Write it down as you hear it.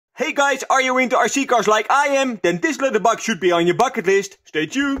Hey guys, are you into RC cars like I am? Then this little box should be on your bucket list. Stay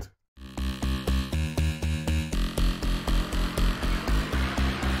tuned.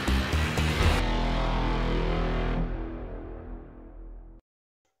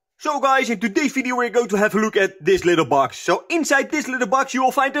 So guys, in today's video we're going to have a look at this little box. So inside this little box you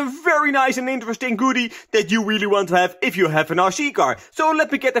will find a very nice and interesting goodie that you really want to have if you have an RC car. So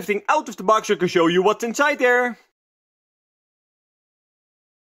let me get everything out of the box so I can show you what's inside there.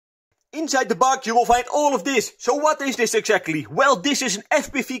 Inside the box you will find all of this. So what is this exactly? Well, this is an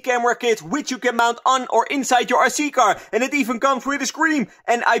FPV camera kit which you can mount on or inside your RC car. And it even comes with a screen.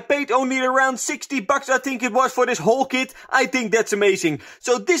 And I paid only around 60 bucks I think it was for this whole kit. I think that's amazing.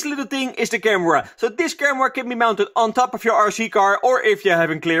 So this little thing is the camera. So this camera can be mounted on top of your RC car, or if you're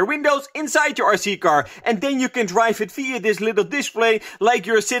having clear windows, inside your RC car. And then you can drive it via this little display like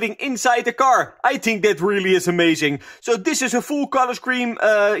you're sitting inside the car. I think that really is amazing. So this is a full color screen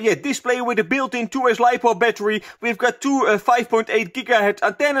display with a built-in 2S LiPo battery. We've got two 5.8 GHz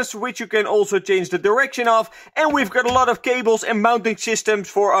antennas which you can also change the direction of, and we've got a lot of cables and mounting systems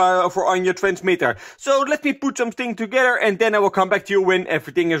for on your transmitter. So let me put something together and then I will come back to you when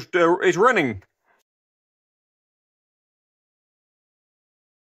everything is running.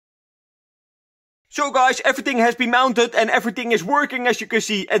 So guys, everything has been mounted and everything is working as you can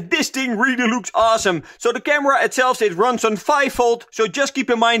see, and this thing really looks awesome. So the camera itself, it runs on 5 volt, so just keep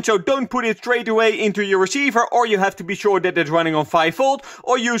in mind, so don't put it straight away into your receiver, or you have to be sure that it's running on 5 volt,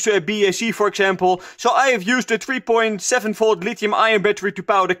 or use a BAC for example. So I have used a 3.7 volt lithium ion battery to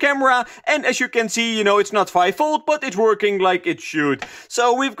power the camera, and as you can see, you know, it's not 5 volt, but it's working like it should.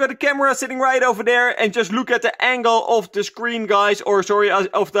 So we've got a camera sitting right over there, and just look at the angle of the screen guys, or sorry,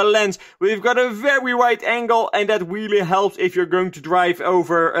 of the lens. We've got a very wide angle, and that really helps if you're going to drive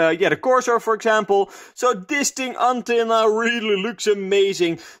over the Corsa for example. So this thing antenna really looks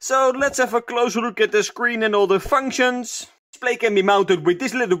amazing. So let's have a closer look at the screen and all the functions. Display can be mounted with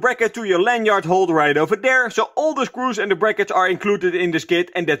this little bracket to your lanyard holder right over there. So all the screws and the brackets are included in this kit,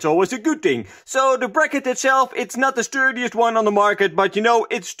 and that's always a good thing. So the bracket itself, it's not the sturdiest one on the market, but you know,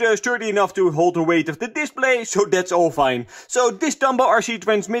 it's sturdy enough to hold the weight of the display, so that's all fine. So this Dumbo RC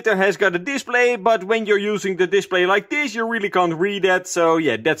transmitter has got a display, but when you're using the display like this, you really can't read that. So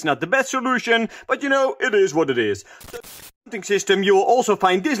yeah, that's not the best solution, but you know, it is what it is. System, you will also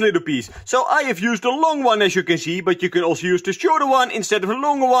find this little piece. So I have used the long one as you can see, but you can also use the shorter one instead of the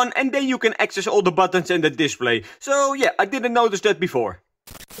longer one, and then you can access all the buttons and the display. So yeah, I didn't notice that before.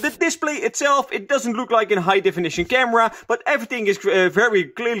 The display itself, it doesn't look like a high definition camera, but everything is very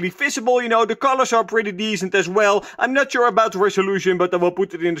clearly visible, you know, the colors are pretty decent as well. I'm not sure about the resolution, but I will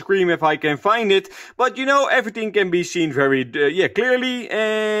put it in the screen if I can find it. But you know, everything can be seen very clearly,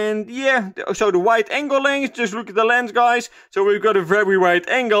 and yeah, so the wide angle length, just look at the lens guys. So we've got a very wide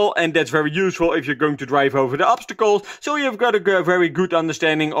angle, and that's very useful if you're going to drive over the obstacles. So you've got a very good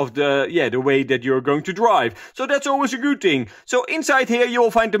understanding of the way that you're going to drive. So that's always a good thing. So inside here you will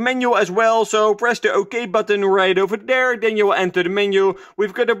find the menu as well, so press the OK button right over there, then you will enter the menu.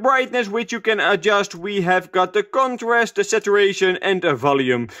 We've got a brightness which you can adjust, we have got the contrast, the saturation and the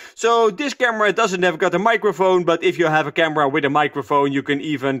volume. So this camera doesn't have got a microphone, but if you have a camera with a microphone you can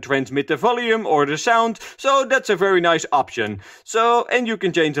even transmit the volume or the sound, so that's a very nice option. So, and you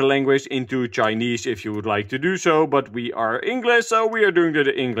can change the language into Chinese if you would like to do so, but we are English, so we are doing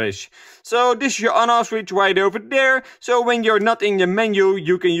the English. So this is your on-off switch right over there, so when you're not in the menu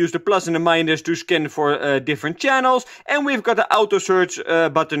you can use the plus and the minus to scan for different channels, and we've got the auto search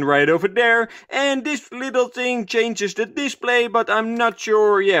button right over there, and this little thing changes the display, but I'm not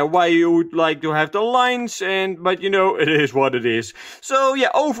sure why you would like to have the lines, but you know, it is what it is. So yeah,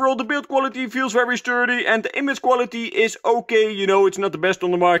 overall the build quality feels very sturdy, and the image quality is okay, you know, it's not the best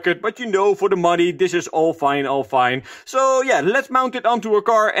on the market, but you know, for the money this is all fine, all fine. So yeah, let's mount it onto a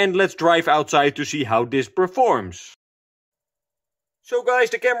car and let's drive outside to see how this performs. So guys,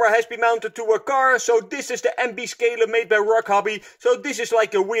 the camera has been mounted to a car, so this is the MB Scaler made by Rock Hobby. So this is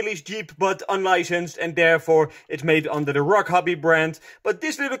like a Willys Jeep but unlicensed, and therefore it's made under the Rock Hobby brand. But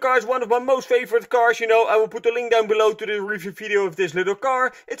this little car is one of my most favorite cars, you know. I will put a link down below to the review video of this little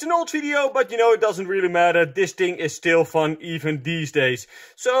car. It's an old video, but you know, it doesn't really matter. This thing is still fun even these days.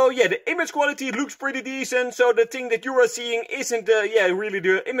 So yeah, the image quality looks pretty decent. So the thing that you are seeing isn't really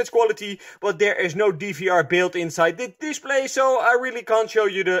the image quality, but there is no DVR built inside the display, so I really can't show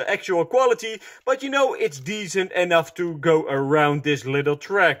you the actual quality, but you know, it's decent enough to go around this little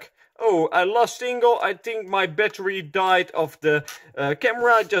track. Oh, I lost signal. I think my battery died of the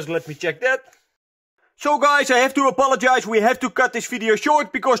camera. Just let me check that. So guys, I have to apologize, we have to cut this video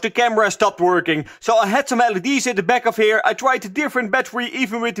short because the camera stopped working. So I had some LEDs at the back of here, I tried a different battery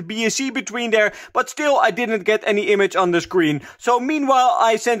even with the BSC between there, but still I didn't get any image on the screen. So meanwhile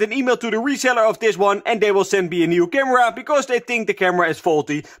I sent an email to the reseller of this one and they will send me a new camera because they think the camera is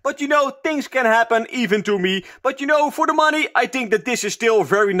faulty. But you know, things can happen even to me. But you know, for the money, I think that this is still a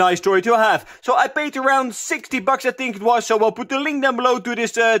very nice toy to have. So I paid around 60 bucks I think it was, so I'll put the link down below to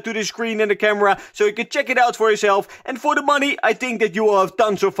this screen and the camera so you can check it out for yourself. And for the money, I think that you will have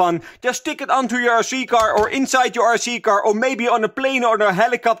tons of fun. Just stick it onto your RC car or inside your RC car or maybe on a plane or a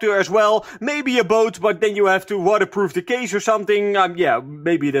helicopter as well. Maybe a boat, but then you have to waterproof the case or something. Yeah,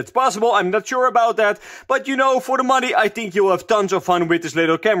 maybe that's possible. I'm not sure about that. But you know, for the money, I think you'll have tons of fun with this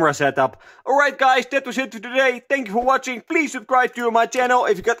little camera setup. Alright guys, that was it for today. Thank you for watching. Please subscribe to my channel.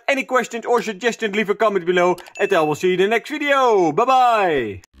 If you got any questions or suggestions, leave a comment below. And I will see you in the next video. Bye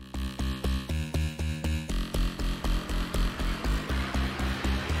bye.